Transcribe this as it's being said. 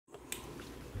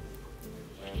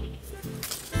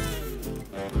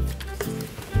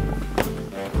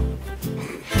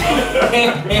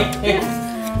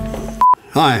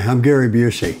Hi, I'm Gary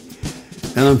Busey,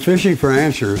 and I'm fishing for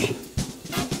answers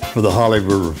for the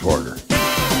Hollywood Reporter.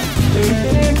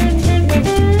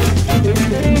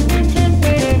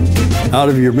 Out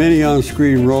of your many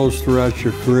on-screen roles throughout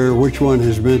your career, which one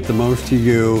has meant the most to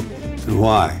you and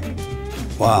why?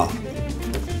 Wow,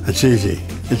 that's easy.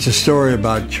 It's a story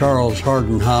about Charles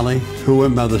Hardin Holly, who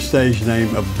went by the stage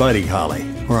name of Buddy Holly,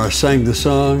 where I sang the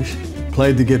songs,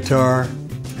 played the guitar,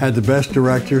 had the best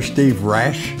director, Steve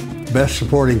Rash, best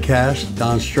supporting cast,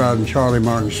 Don Stroud and Charlie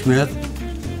Martin Smith.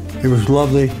 It was a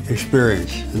lovely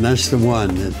experience, and that's the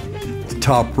one that the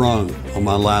top rung on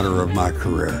my ladder of my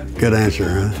career. Good answer,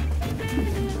 huh?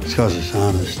 It's because it's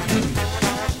honest.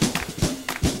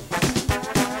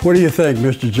 What do you think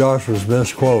Mr. Joshua's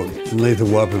best quote in Lethal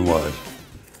Weapon was?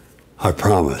 I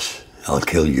promise I'll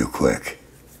kill you quick.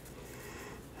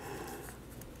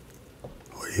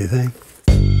 What do you think?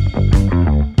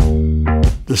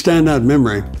 The standout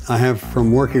memory I have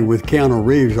from working with Keanu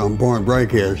Reeves on Point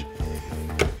Break is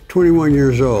 21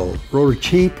 years old, rode a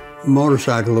cheap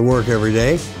motorcycle to work every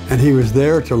day, and he was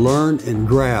there to learn and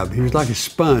grab. He was like a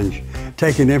sponge,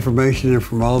 taking information in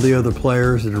from all the other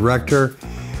players, the director,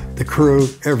 the crew,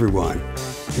 everyone.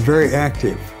 Very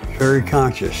active, very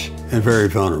conscious, and very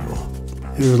vulnerable.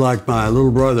 He was like my little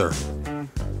brother,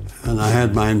 and I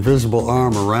had my invisible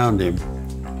arm around him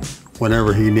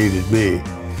whenever he needed me,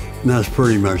 and that's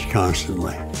pretty much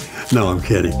constantly. No, I'm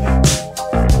kidding.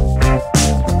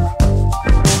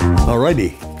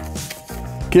 Alrighty.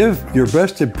 Give your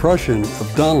best impression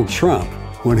of Donald Trump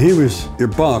when he was your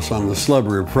boss on The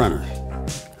Celebrity Apprentice.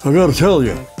 I gotta tell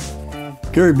you,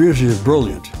 Gary Busey is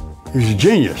brilliant. He's a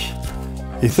genius.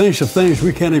 He thinks of things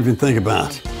we can't even think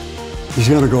about. He's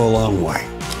gonna go a long way.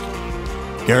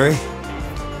 Gary,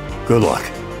 good luck.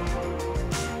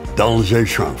 Donald J.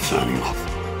 Trump signing off.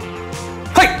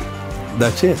 Hey!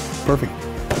 That's it, perfect.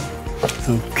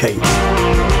 Okay.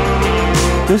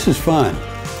 This is fun.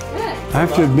 I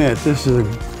have to admit, this is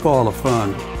a ball of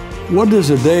fun. What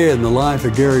does a day in the life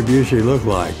of Gary Busey look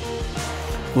like?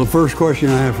 Well, the first question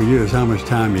I have for you is how much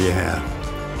time do you have?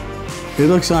 It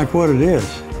looks like what it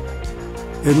is.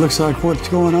 It looks like what's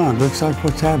going on. It looks like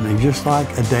what's happening, just like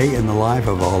a day in the life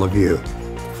of all of you.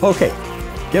 Okay,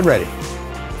 get ready.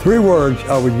 3 words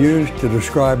I would use to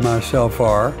describe myself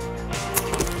are,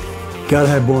 gotta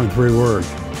have more than 3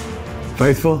 words.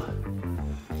 Faithful,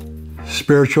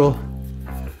 spiritual,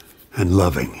 and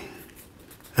loving.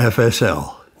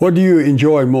 FSL. What do you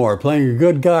enjoy more, playing a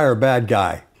good guy or a bad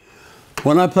guy?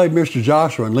 When I played Mr.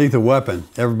 Joshua in Lethal Weapon,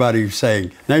 everybody was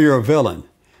saying, now you're a villain.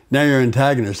 Now you're an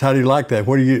antagonist. How do you like that?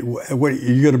 Are you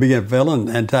going to be a villain,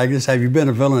 antagonist? Have you been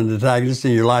a villain, antagonist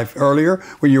in your life earlier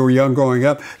when you were young growing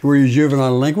up? Were you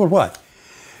juvenile delinquent? What?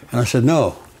 And I said,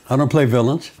 no, I don't play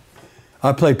villains.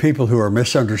 I play people who are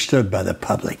misunderstood by the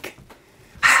public.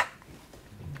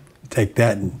 Take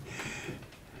that and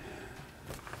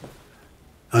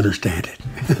understand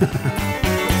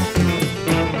it.